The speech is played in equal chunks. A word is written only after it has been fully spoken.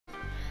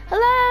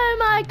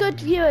my good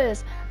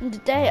viewers, and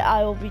today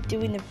I will be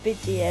doing a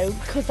video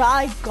because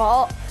I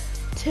got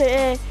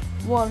to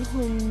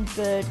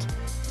 100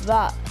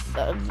 that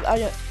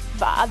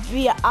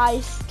the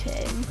Ice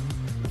King.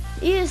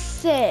 He is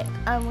sick,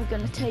 and we're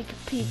gonna take a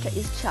peek at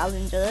his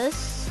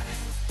challenges.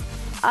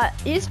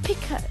 He's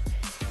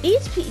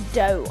pretty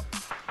dope.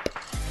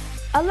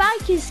 I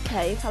like his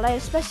cape, and I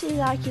especially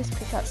like his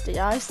pickaxe, the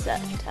Ice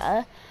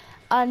Scepter,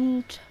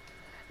 and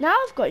now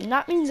I've got him,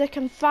 that means I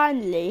can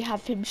finally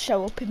have him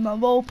show up in my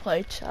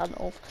roleplay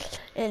channel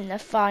in the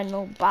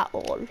final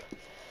battle.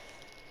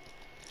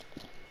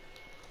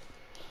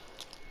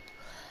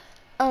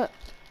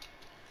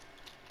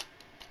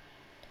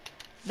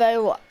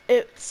 Though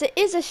it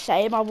is a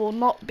shame I will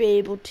not be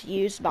able to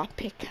use my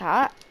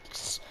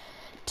pickaxe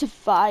to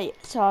fight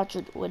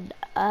Sergeant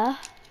Winter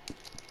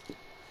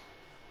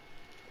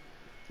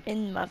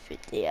in my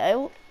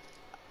video.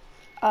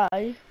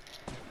 I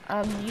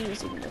am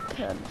using the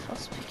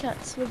permafrost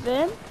pickaxe with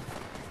him,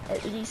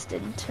 at least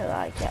until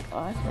I get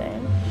my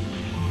thing.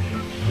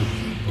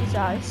 His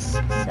Ice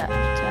Scepter,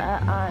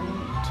 and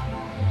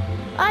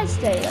I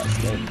say let's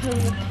go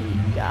Polar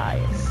Peak,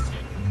 guys.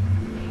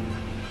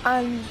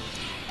 And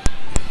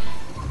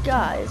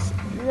guys,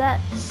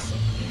 let's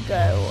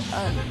go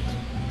and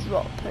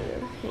drop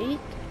Polar Peak.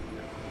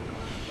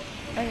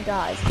 And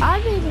guys, I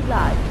really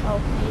like how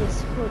he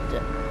is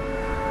hooded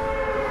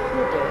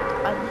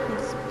and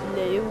his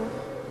blue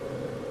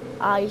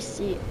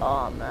icy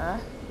armor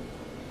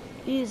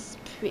is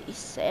pretty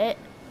sick,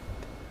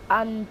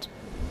 and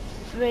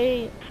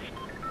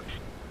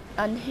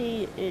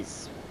he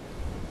is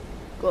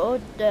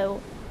good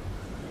though.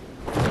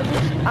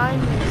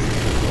 I'm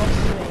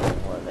using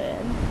with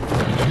him,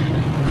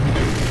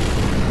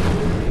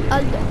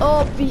 and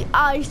oh, the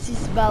ice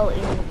is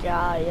melting,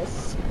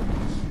 guys.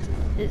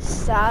 It's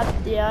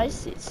sad, the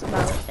ice is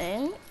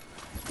melting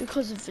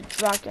because of the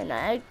dragon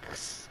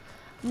eggs,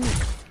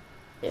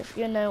 if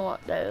you know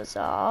what those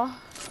are.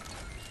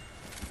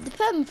 The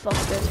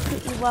permafrost goes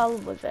pretty well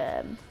with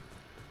him,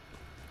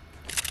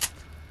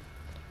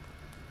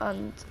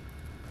 and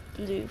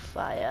blue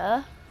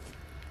fire,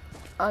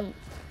 and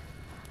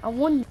I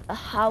wonder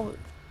how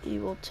he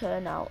will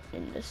turn out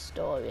in the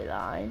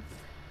storyline.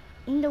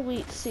 In the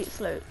week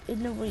 7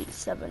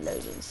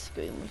 loading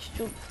screen, we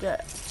should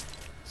get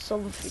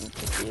something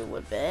to do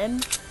with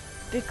him,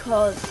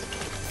 because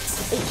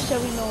it's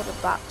showing all the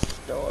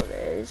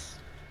backstories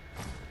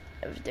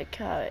of the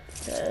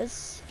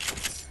characters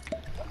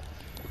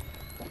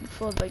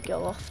before they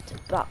go off to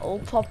battle,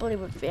 probably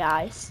with the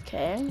Ice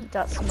King.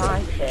 That's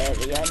my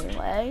theory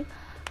anyway.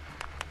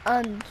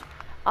 And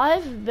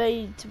I've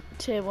made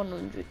tier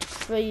 100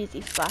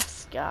 crazy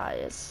fast,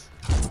 guys,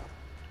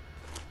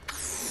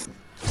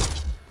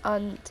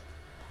 and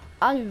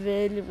I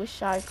really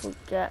wish I could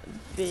get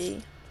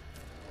the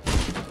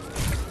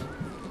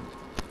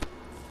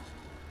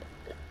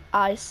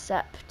Ice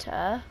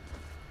Scepter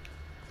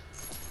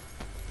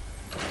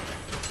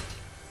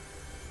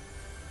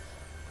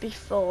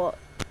before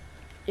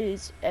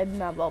is in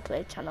my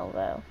roleplay channel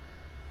though.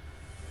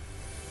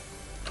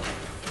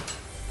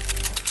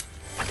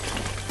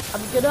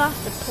 I'm gonna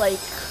have to play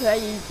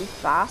crazy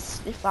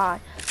fast if I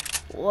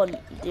want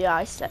the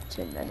Ice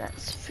Scepter in the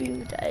next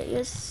few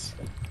days.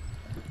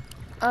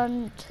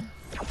 And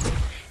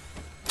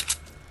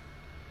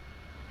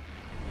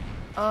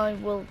I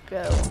will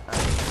go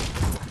and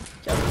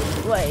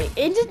just wait.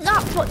 Isn't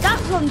that what that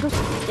one just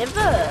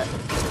delivered?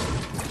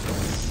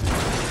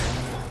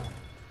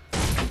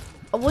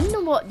 I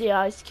wonder what the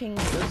Ice King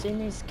does in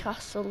his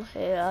castle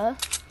here.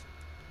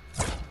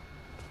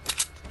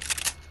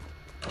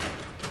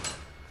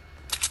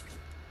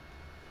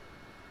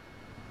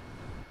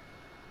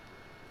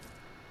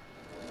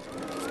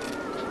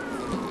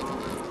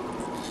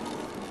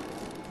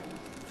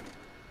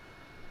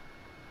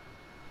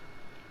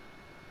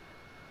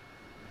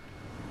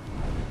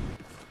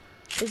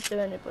 Is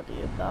there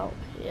anybody about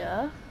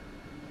here?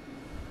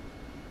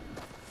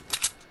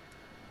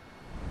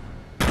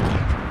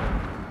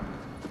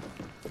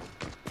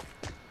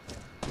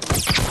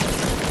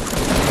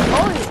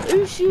 Oh,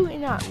 who's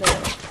shooting at me?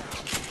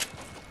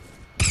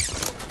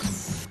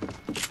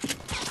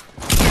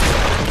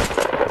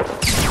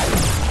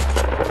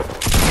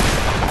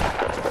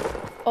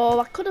 Oh,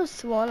 I could have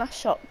sworn I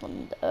shot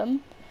one of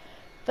them.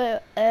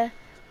 But,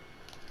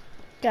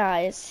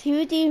 guys,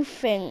 who do you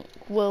think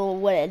will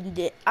win,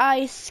 the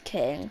Ice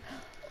King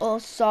or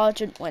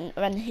Sergeant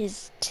Winter and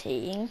his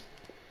team?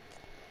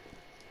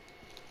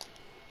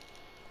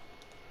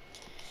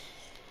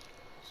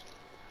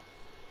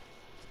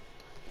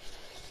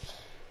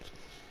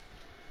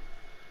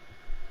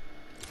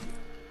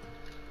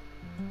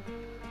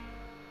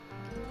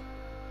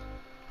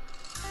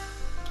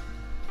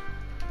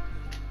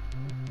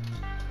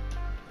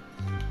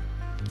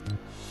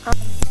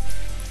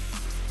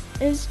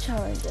 His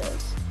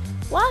challenges.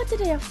 Why did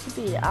he have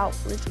to be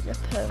outliving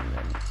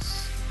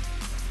opponents?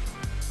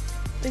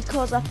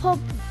 Because I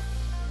probably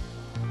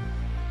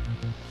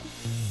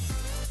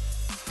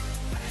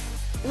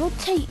it will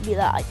take me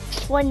like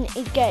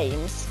 20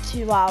 games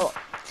to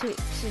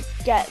to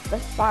get the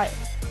fight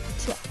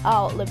to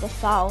outlive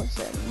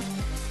 1,000.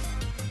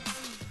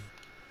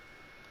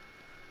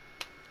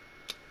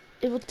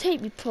 It will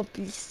take me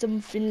probably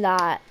something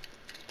like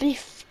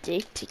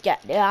 50 to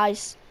get the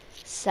ice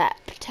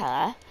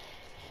scepter.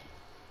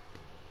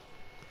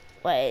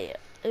 Wait,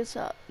 is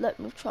that, let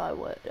me try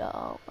work that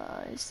out,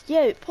 guys.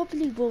 Yeah, it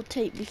probably will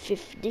take me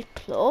 50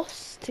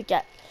 plus to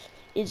get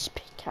his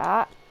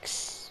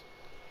pickaxe.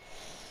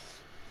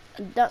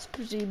 And that's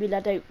presuming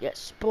I don't get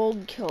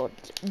spawn killed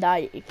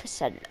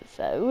 90% of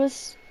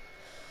those.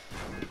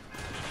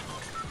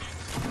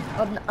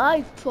 And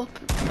I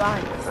properly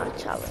find my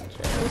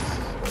challenges.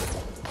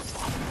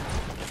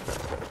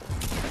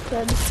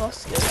 Then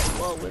Foster as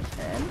well with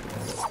him.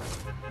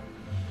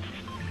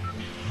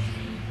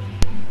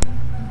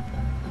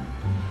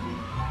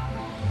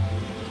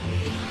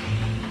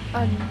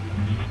 And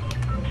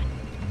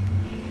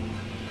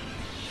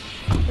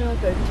we're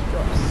going to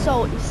drop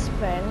Salty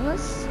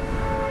Springs.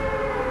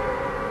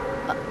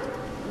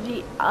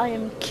 I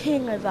am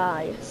king of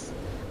ice.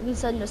 I can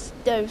send a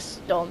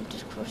snowstorm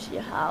to crush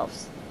your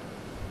house.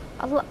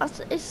 I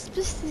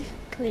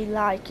specifically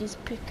like his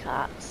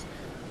pickaxe,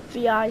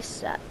 the ice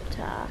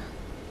scepter.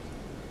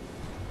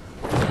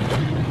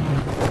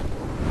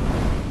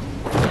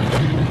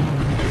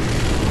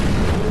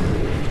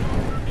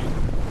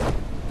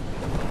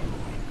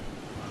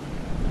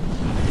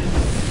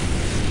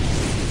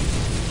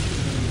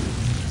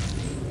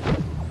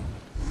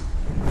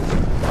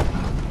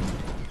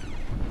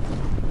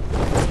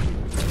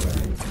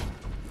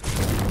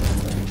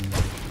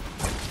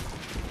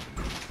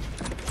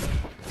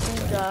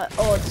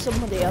 Or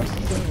somebody else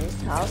is in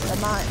this house, I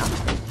might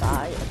have to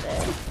fight a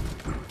bit.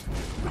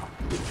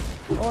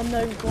 Oh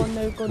no gun,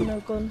 no gun, no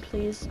gun,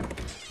 please.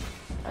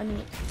 I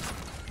need...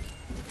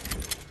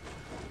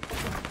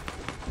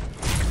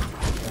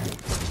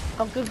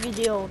 I'll give you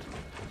the old.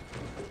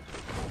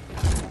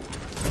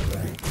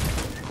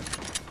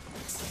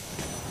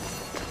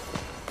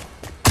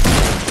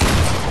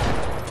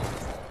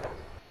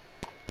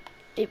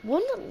 It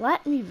wouldn't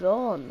let me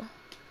run.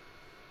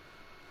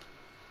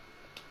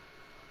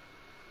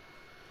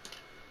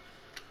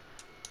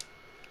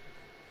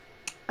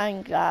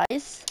 And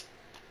guys,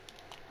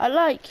 I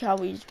like how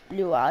he's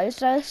blue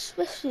eyes. I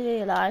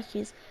especially like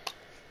his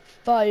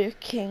Fire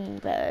King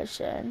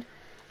version.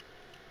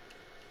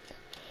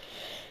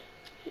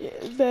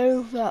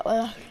 Move that way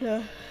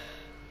after.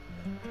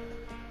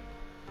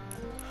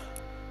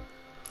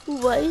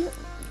 Wait.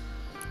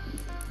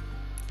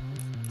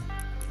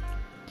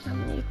 How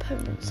many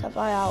opponents have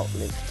I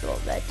outlived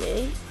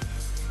already?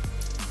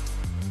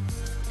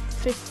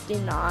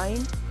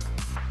 59.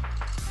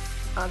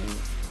 And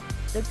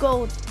the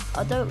gold,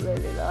 I don't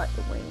really like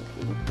the wing.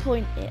 You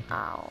point it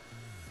out.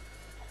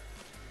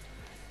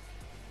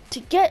 To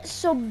get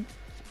some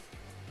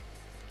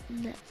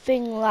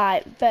thing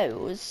like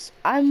those,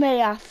 I may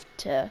have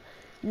to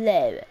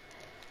live.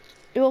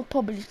 It will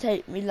probably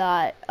take me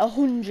like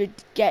 100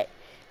 get.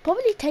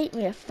 Probably take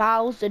me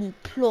 1,000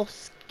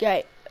 plus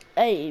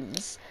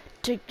games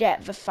to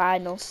get the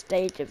final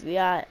stage of the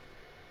art.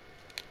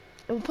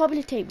 It will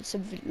probably take me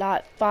something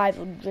like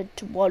 500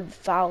 to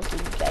 1,000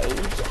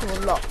 games to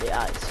unlock the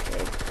ice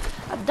cream.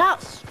 And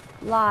that's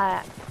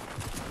like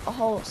a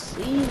whole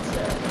season.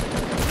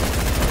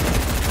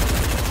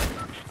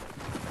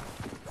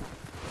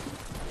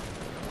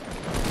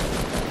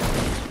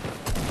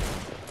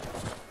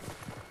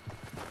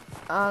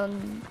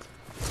 And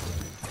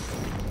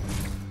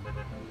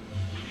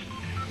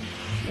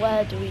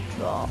where do we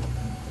drop?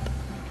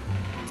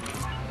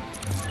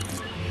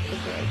 We're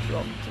going to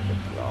drop to the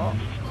block.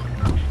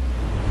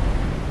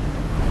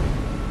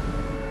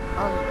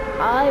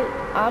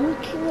 I'm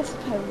king of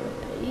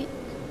Peak.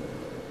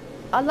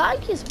 I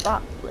like his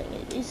backbling,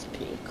 it is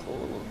pretty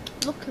cool.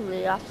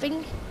 Luckily, I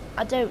think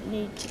I don't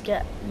need to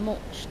get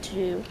much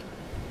to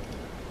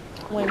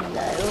win though.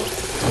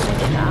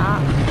 Win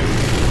that.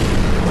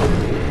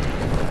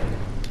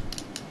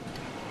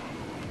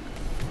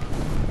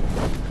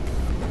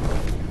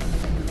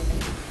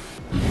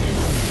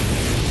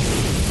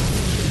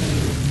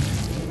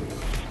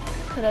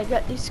 Could I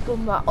get this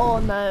gun back? Oh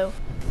no,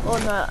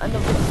 another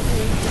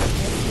 3.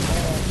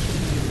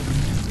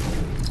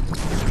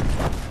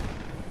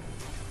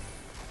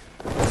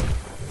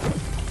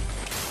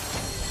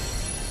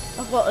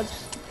 I've got a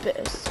bit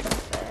of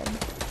stuff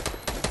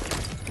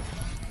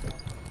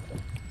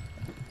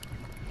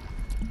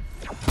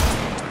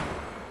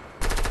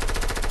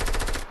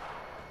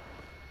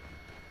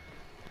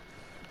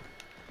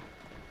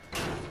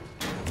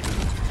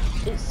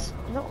in. It's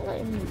not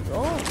letting me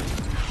go.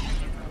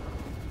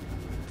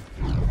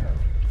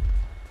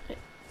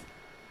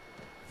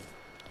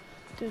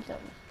 Do them.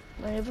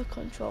 My other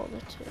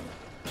controller too.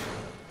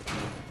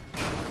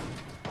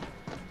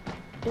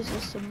 Is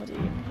there somebody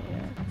in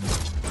here?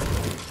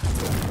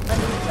 I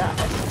need that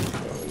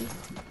SMG.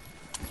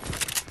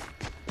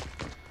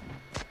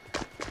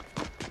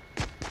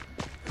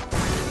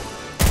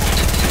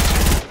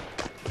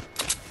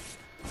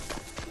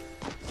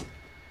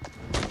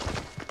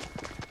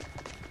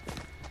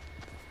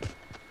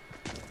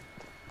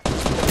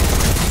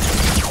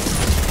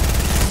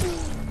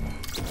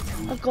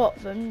 got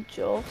them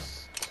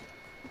just.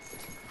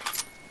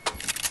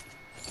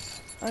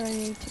 And I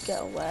need to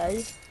get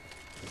away.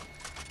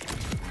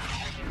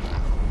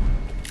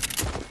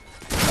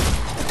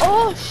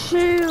 Oh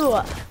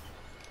shoot!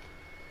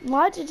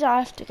 Why did I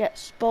have to get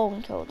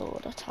spawn killed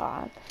all the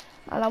time?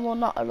 And I will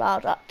not allow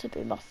that to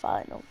be my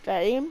final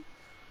game.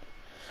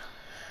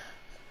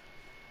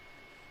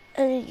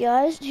 Hey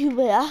guys, you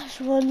may ask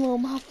when will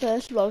my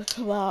first vlog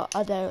come out?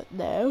 I don't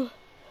know.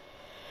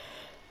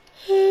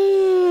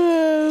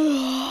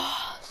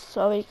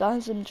 Sorry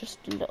guys, I'm just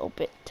a little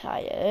bit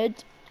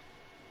tired.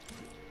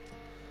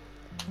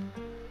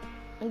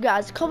 And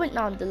guys, comment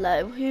down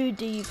below, who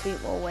do you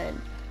think will win?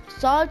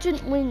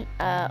 Sergeant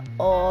Winter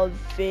or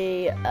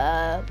the,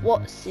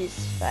 what's his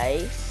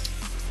face?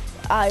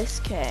 Ice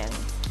King.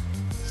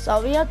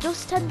 Sorry, I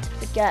just tend to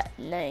forget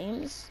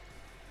names.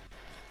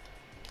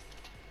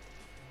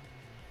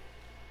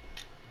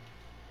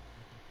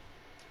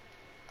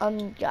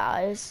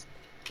 Guys,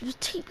 it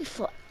would take me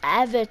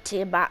forever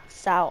to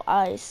max out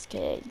Ice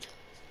King.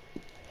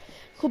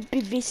 Could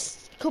be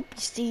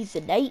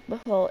season 8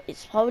 before,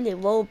 it's probably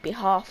will be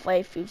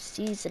halfway through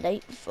season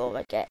 8 before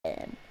I get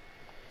in.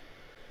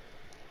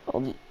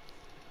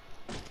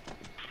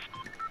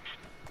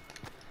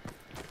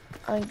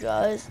 And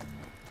guys,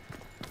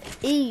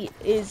 he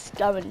is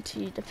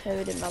guaranteed to appear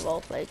in my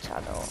roleplay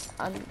channel.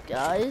 And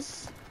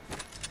guys,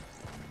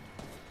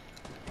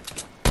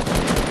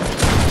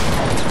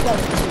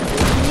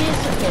 he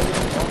is appearing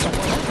on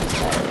one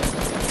episode.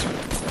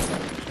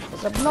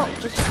 Because I'm not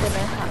just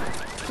gonna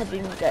have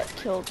him get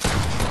killed.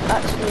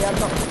 Actually, I'm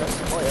not gonna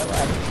spoil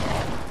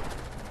anything.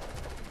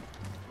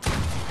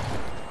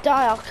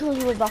 Die, I'll kill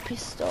you with my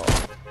pistol.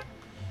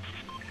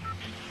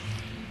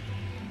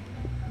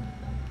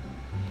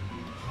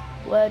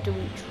 Where do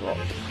we drop,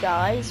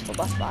 guys, for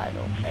my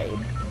final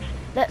game?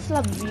 Let's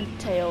have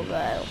retail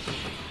though.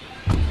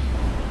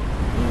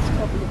 He's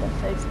probably my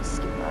favourite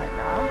skin right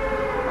now.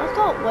 I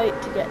can't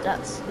wait to get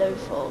that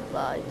snowfall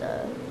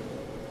glider.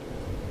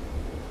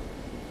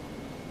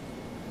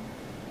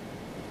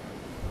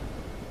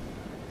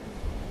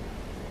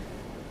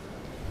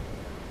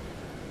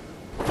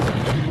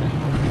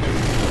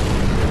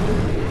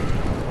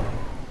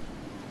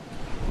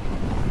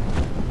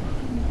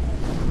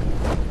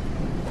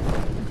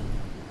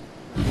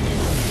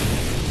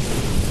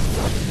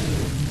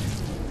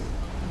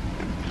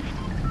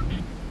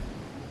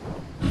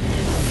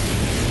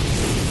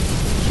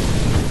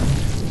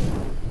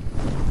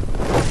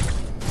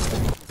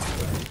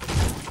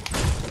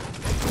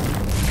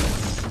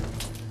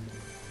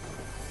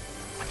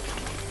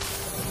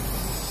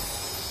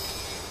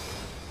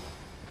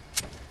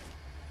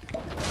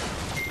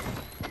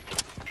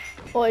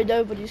 Boy,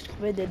 nobody's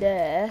coming in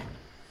there.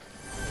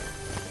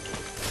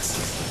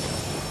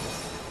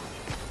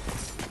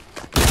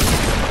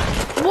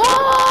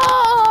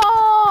 Whoa!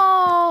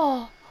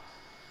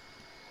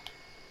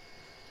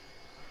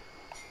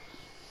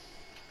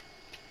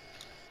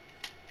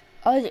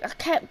 I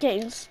kept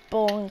getting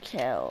spawn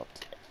killed.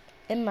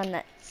 In my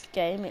next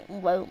game, it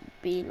won't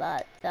be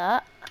like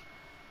that.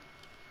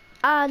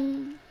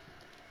 And,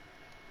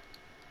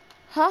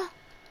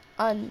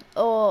 and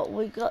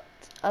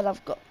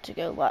I've got to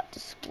go back to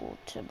school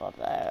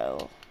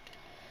tomorrow.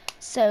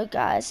 So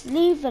guys,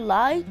 leave a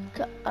like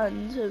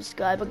and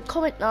subscribe and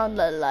comment down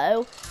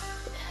below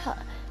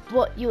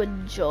what you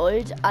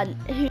enjoyed and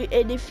who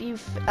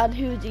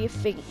do you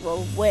think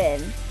will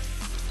win.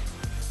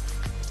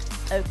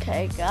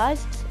 Okay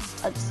guys,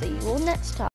 I'll see you all next time.